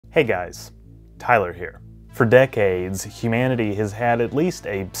Hey guys, Tyler here. For decades, humanity has had at least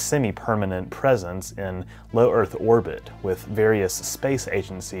a semi-permanent presence in low Earth orbit, with various space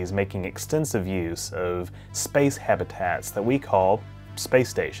agencies making extensive use of space habitats that we call space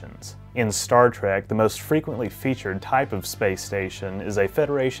stations. In Star Trek, the most frequently featured type of space station is a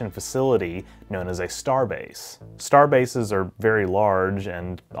Federation facility known as a starbase. Starbases are very large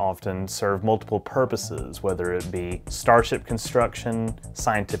and often serve multiple purposes, whether it be starship construction,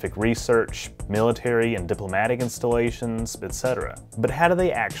 scientific research, military and diplomatic installations, etc. But how do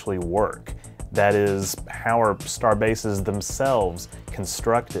they actually work? That is, how are starbases themselves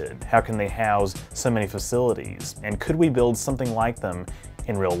constructed? How can they house so many facilities? And could we build something like them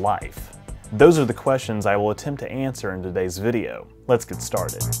in real life? Those are the questions I will attempt to answer in today's video. Let's get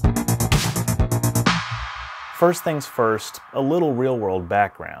started. First things first, a little real-world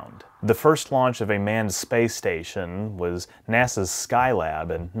background. The first launch of a manned space station was NASA's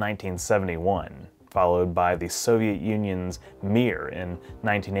Skylab in 1971. Followed by the Soviet Union's Mir in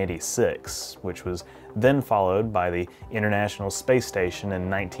 1986, which was then followed by the International Space Station in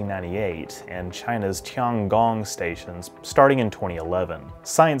 1998 and China's Tiangong stations starting in 2011.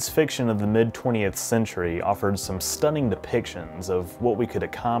 Science fiction of the mid-20th century offered some stunning depictions of what we could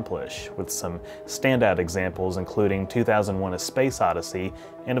accomplish, with some standout examples including 2001: A Space Odyssey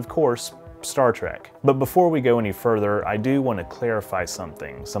and, of course, Star Trek. But before we go any further, I do want to clarify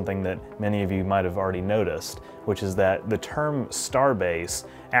something that many of you might have already noticed, which is that the term starbase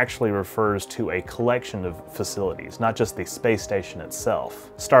actually refers to a collection of facilities, not just the space station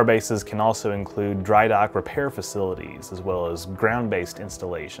itself. Starbases can also include dry dock repair facilities, as well as ground-based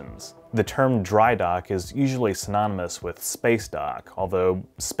installations. The term dry dock is usually synonymous with space dock, although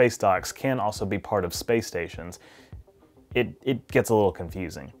space docks can also be part of space stations. It gets a little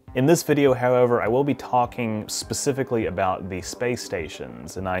confusing. In this video, however, I will be talking specifically about the space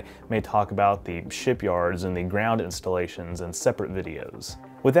stations, and I may talk about the shipyards and the ground installations in separate videos.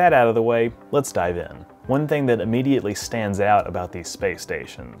 With that out of the way, let's dive in. One thing that immediately stands out about these space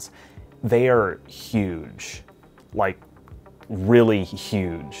stations, they are huge. Like, really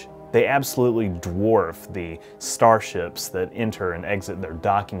huge. They absolutely dwarf the starships that enter and exit their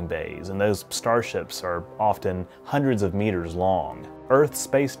docking bays, and those starships are often hundreds of meters long. Earth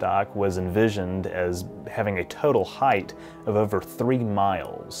Spacedock was envisioned as having a total height of over 3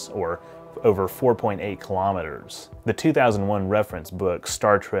 miles, or over 4.8 kilometers. The 2001 reference book,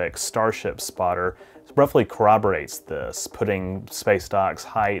 Star Trek Starship Spotter, roughly corroborates this, putting Spacedock's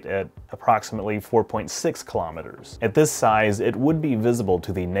height at approximately 4.6 kilometers. At this size, it would be visible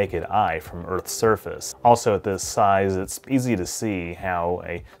to the naked eye from Earth's surface. Also at this size, it's easy to see how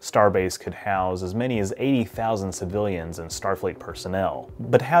a starbase could house as many as 80,000 civilians and Starfleet personnel.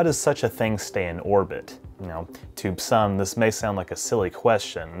 But how does such a thing stay in orbit? You know, to some, this may sound like a silly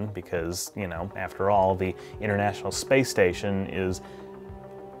question because, you know, after all, the International Space Station is,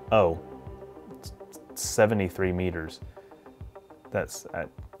 73 meters. I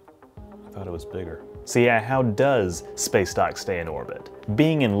thought it was bigger. So yeah, how does Spacedock stay in orbit?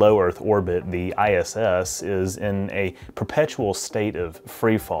 Being in low Earth orbit, the ISS is in a perpetual state of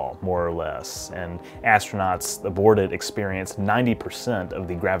freefall, more or less, and astronauts aboard it experience 90% of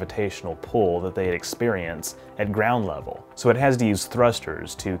the gravitational pull that they'd experience at ground level. So it has to use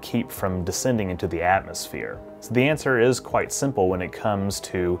thrusters to keep from descending into the atmosphere. So the answer is quite simple when it comes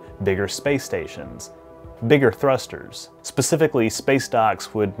to bigger space stations. Bigger thrusters. Specifically, space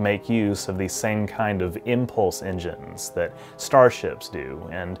docks would make use of the same kind of impulse engines that starships do,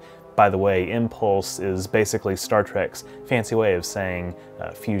 and by the way, impulse is basically Star Trek's fancy way of saying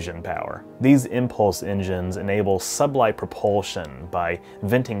fusion power. These impulse engines enable sublight propulsion by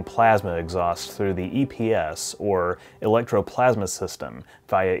venting plasma exhaust through the EPS, or electroplasma system,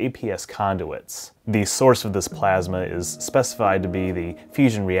 via EPS conduits. The source of this plasma is specified to be the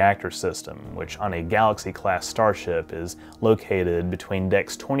fusion reactor system, which on a Galaxy-class starship is located between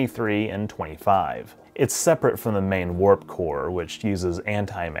decks 23 and 25. It's separate from the main warp core, which uses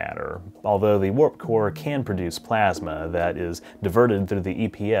antimatter, although the warp core can produce plasma that is diverted through the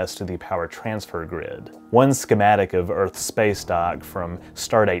EPS to the power transfer grid. One schematic of Earth Spacedock from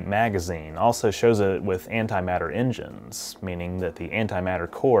Stardate magazine also shows it with antimatter engines, meaning that the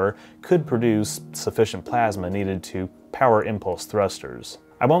antimatter core could produce sufficient plasma needed to power impulse thrusters.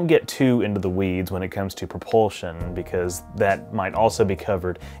 I won't get too into the weeds when it comes to propulsion because that might also be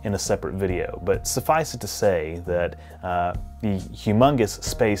covered in a separate video, but suffice it to say that the humongous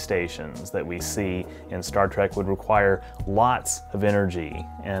space stations that we see in Star Trek would require lots of energy,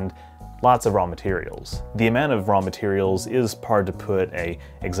 and lots of raw materials. The amount of raw materials is hard to put an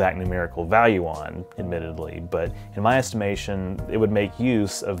exact numerical value on, admittedly, but in my estimation, it would make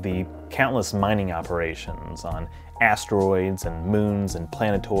use of the countless mining operations on asteroids and moons and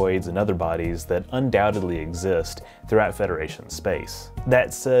planetoids and other bodies that undoubtedly exist throughout Federation space.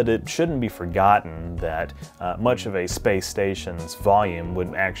 That said, it shouldn't be forgotten that much of a space station's volume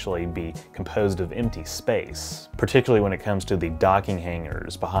would actually be composed of empty space, particularly when it comes to the docking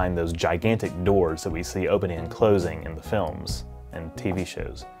hangars behind those gigantic doors that we see opening and closing in the films and TV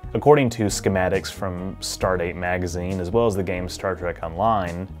shows. According to schematics from Stardate magazine, as well as the game Star Trek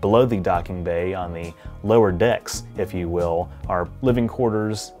Online, below the docking bay on the lower decks, if you will, are living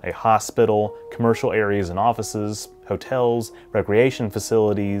quarters, a hospital, commercial areas and offices, hotels, recreation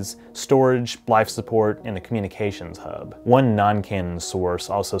facilities, storage, life support, and a communications hub. One non-canon source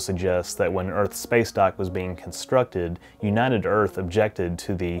also suggests that when Earth Spacedock was being constructed, United Earth objected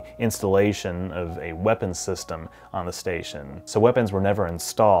to the installation of a weapons system on the station. So weapons were never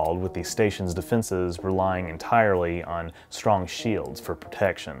installed, with the station's defenses relying entirely on strong shields for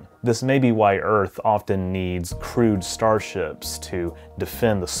protection. This may be why Earth often needs crewed starships to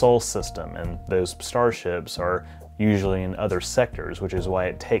defend the Sol system, and those starships are usually in other sectors, which is why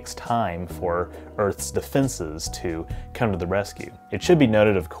it takes time for Earth's defenses to come to the rescue. It should be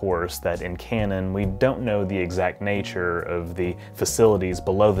noted, of course, that in canon, we don't know the exact nature of the facilities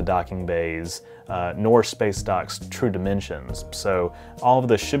below the docking bays, nor Spacedock's true dimensions, so all of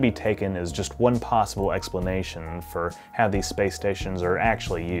this should be taken as just one possible explanation for how these space stations are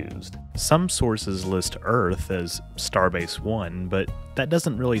actually used. Some sources list Earth as Starbase 1, but that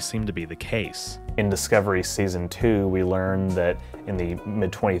doesn't really seem to be the case. In Discovery Season 2, we learned that in the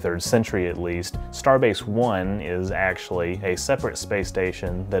mid-23rd century at least, Starbase 1 is actually a separate space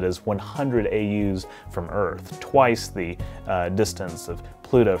station that is 100 AUs from Earth, twice the distance of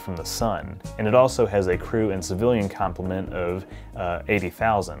Pluto from the Sun, and it also has a crew and civilian complement of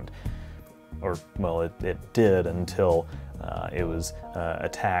 80,000. Or, well, it did until it was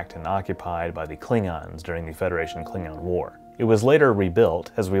attacked and occupied by the Klingons during the Federation-Klingon War. It was later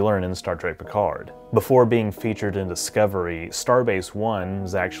rebuilt, as we learn in Star Trek Picard. Before being featured in Discovery, Starbase 1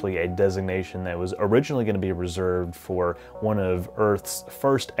 was actually a designation that was originally going to be reserved for one of Earth's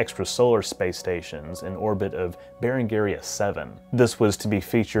first extrasolar space stations in orbit of Berengaria 7. This was to be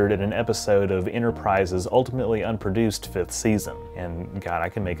featured in an episode of Enterprise's ultimately unproduced 5th season. And God, I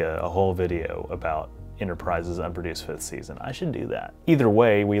can make a whole video about Enterprise's unproduced 5th season. I should do that. Either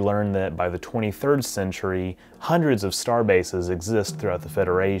way, we learned that by the 23rd century, hundreds of starbases exist throughout the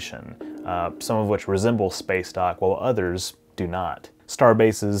Federation, some of which resemble Spacedock while others do not.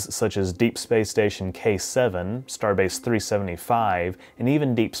 Starbases such as Deep Space Station K7, Starbase 375, and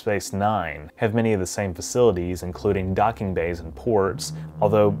even Deep Space Nine have many of the same facilities, including docking bays and ports,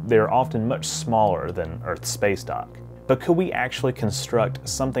 although they are often much smaller than Earth Spacedock. But could we actually construct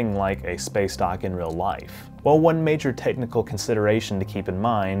something like a space dock in real life? Well, one major technical consideration to keep in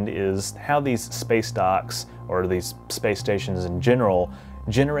mind is how these space docks, or these space stations in general,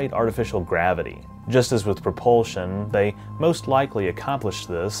 generate artificial gravity. Just as with propulsion, they most likely accomplish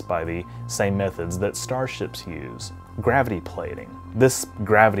this by the same methods that starships use: gravity plating. This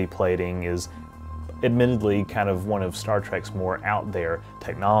gravity plating is admittedly kind of one of Star Trek's more out there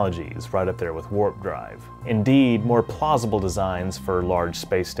technologies, right up there with warp drive. Indeed, more plausible designs for large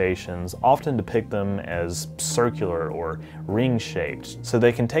space stations often depict them as circular or ring-shaped, so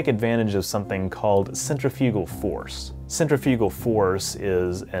they can take advantage of something called centrifugal force. Centrifugal force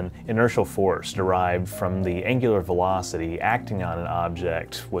is an inertial force derived from the angular velocity acting on an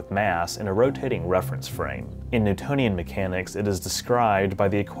object with mass in a rotating reference frame. In Newtonian mechanics, it is described by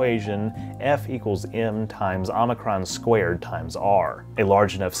the equation F equals m times omicron squared times r. A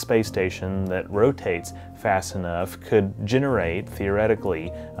large enough space station that rotates fast enough could generate,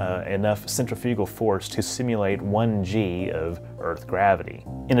 theoretically, enough centrifugal force to simulate 1g of Earth gravity.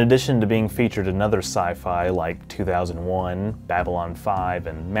 In addition to being featured in other sci-fi like 2001, Babylon 5,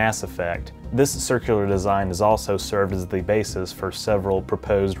 and Mass Effect, this circular design has also served as the basis for several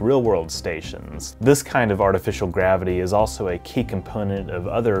proposed real-world stations. This kind of artificial gravity is also a key component of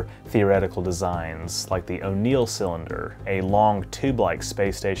other theoretical designs, like the O'Neill cylinder, a long tube-like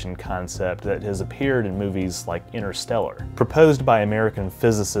space station concept that has appeared in movies like Interstellar. Proposed by American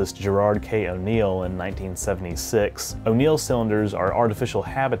physicist Gerard K. O'Neill in 1976, O'Neill cylinders are artificial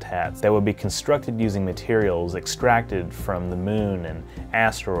habitats that would be constructed using materials extracted from the moon and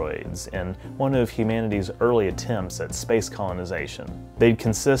asteroids, and one of humanity's early attempts at space colonization. They'd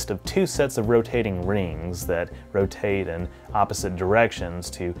consist of two sets of rotating rings that rotate in opposite directions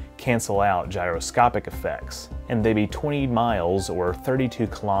to cancel out gyroscopic effects, and they'd be 20 miles or 32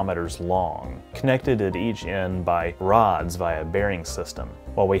 kilometers long, connected at each end by rods via a bearing system.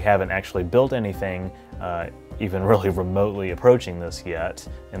 While we haven't actually built anything even really remotely approaching this yet,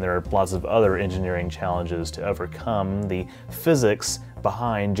 and there are lots of other engineering challenges to overcome, the physics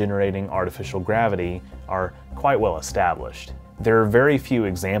behind generating artificial gravity are quite well established. There are very few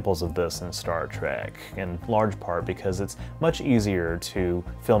examples of this in Star Trek, in large part because it's much easier to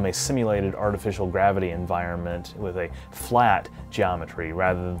film a simulated artificial gravity environment with a flat geometry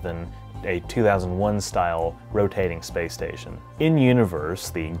rather than a 2001 style rotating space station. In universe,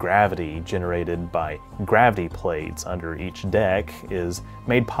 the gravity generated by gravity plates under each deck is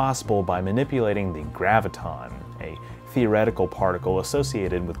made possible by manipulating the graviton, a theoretical particle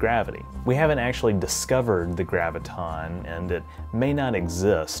associated with gravity. We haven't actually discovered the graviton, and it may not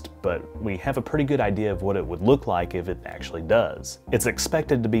exist, but we have a pretty good idea of what it would look like if it actually does. It's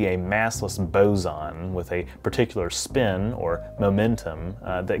expected to be a massless boson with a particular spin or momentum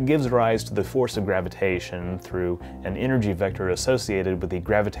that gives rise to the force of gravitation through an energy vector associated with the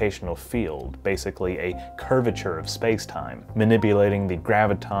gravitational field, basically a curvature of space-time. Manipulating the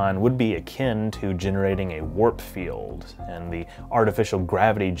graviton would be akin to generating a warp field, and the artificial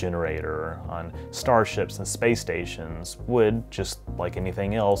gravity generator on starships and space stations would, just like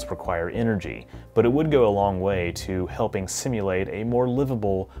anything else, require energy, but it would go a long way to helping simulate a more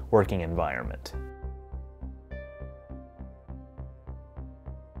livable working environment.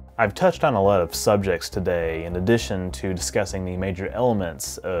 I've touched on a lot of subjects today in addition to discussing the major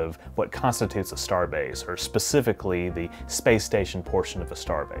elements of what constitutes a starbase, or specifically the space station portion of a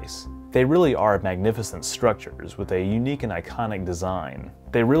starbase. They really are magnificent structures with a unique and iconic design.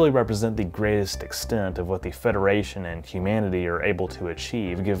 They really represent the greatest extent of what the Federation and humanity are able to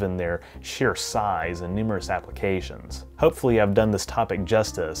achieve given their sheer size and numerous applications. Hopefully I've done this topic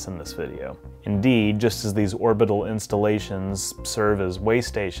justice in this video. Indeed, just as these orbital installations serve as way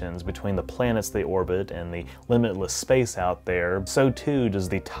stations between the planets they orbit and the limitless space out there, so too does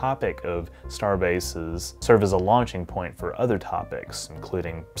the topic of starbases serve as a launching point for other topics,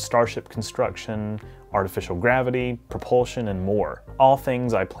 including starship construction, artificial gravity, propulsion, and more. All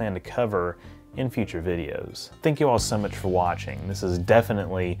things I plan to cover in future videos. Thank you all so much for watching. This is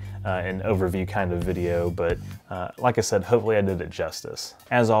definitely an overview kind of video, but like I said, hopefully I did it justice.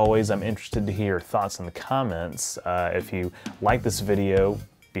 As always, I'm interested to hear your thoughts in the comments. If you like this video,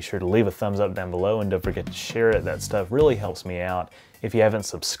 be sure to leave a thumbs up down below and don't forget to share it. That stuff really helps me out. If you haven't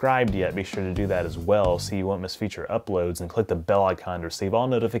subscribed yet, be sure to do that as well so you won't miss future uploads, and click the bell icon to receive all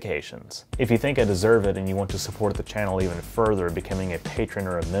notifications. If you think I deserve it and you want to support the channel even further, becoming a patron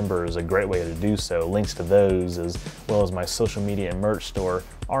or a member is a great way to do so. Links to those, as well as my social media and merch store,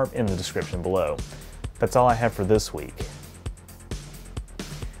 are in the description below. That's all I have for this week.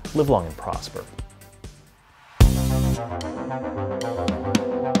 Live long and prosper.